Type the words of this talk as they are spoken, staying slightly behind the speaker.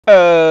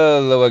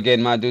Hello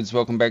again, my dudes,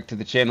 welcome back to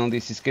the channel.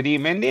 This is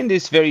Kareem, and in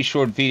this very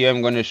short video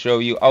I'm going to show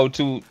you how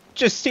to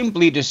just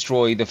simply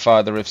destroy the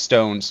Father of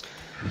Stones,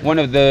 one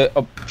of the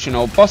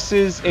optional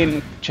bosses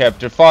in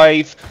chapter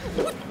 5,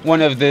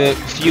 one of the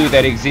few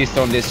that exist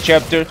on this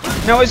chapter.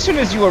 Now as soon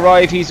as you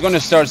arrive he's going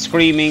to start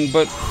screaming,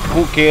 but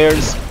who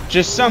cares?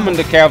 Just summon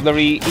the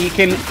cavalry. He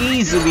can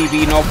easily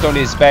be knocked on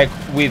his back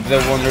with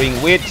the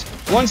Wandering Wit.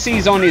 Once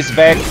he's on his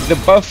back,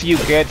 the buff you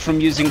get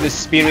from using the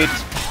spirit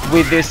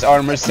with this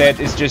armor set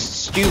is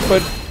just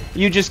stupid.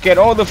 You just get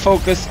all the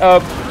focus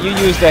up, you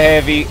use the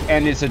heavy,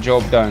 and it's a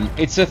job done.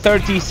 It's a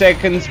 30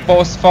 seconds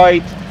boss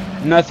fight,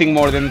 nothing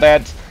more than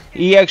that.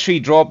 He actually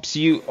drops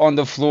you on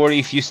the floor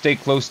if you stay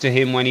close to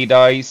him when he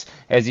dies,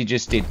 as he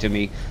just did to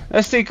me.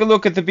 Let's take a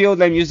look at the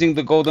build. I'm using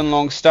the Golden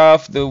Long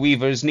Staff, the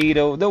Weaver's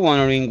Needle, the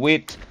Wandering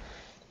Wit,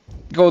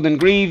 Golden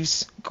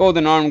Greaves,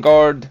 Golden Arm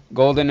Guard,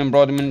 Golden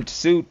Embroiderment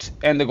Suit,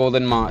 and the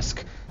Golden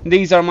Mask.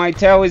 These are my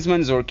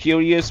talismans or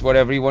curious,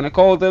 whatever you want to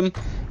call them,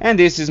 and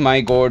this is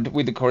my gourd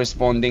with the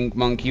corresponding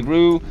monkey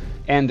brew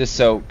and the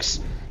soaks.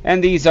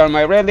 And these are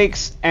my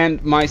relics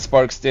and my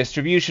sparks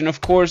distribution,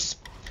 of course.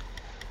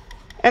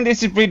 And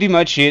this is pretty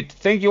much it.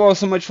 Thank you all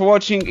so much for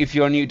watching. If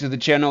you are new to the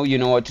channel, you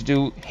know what to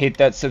do. Hit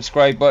that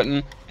subscribe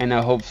button, and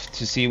I hope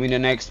to see you in the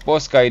next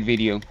boss guide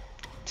video.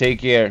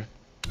 Take care.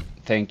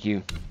 Thank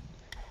you.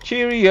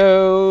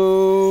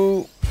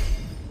 Cheerio!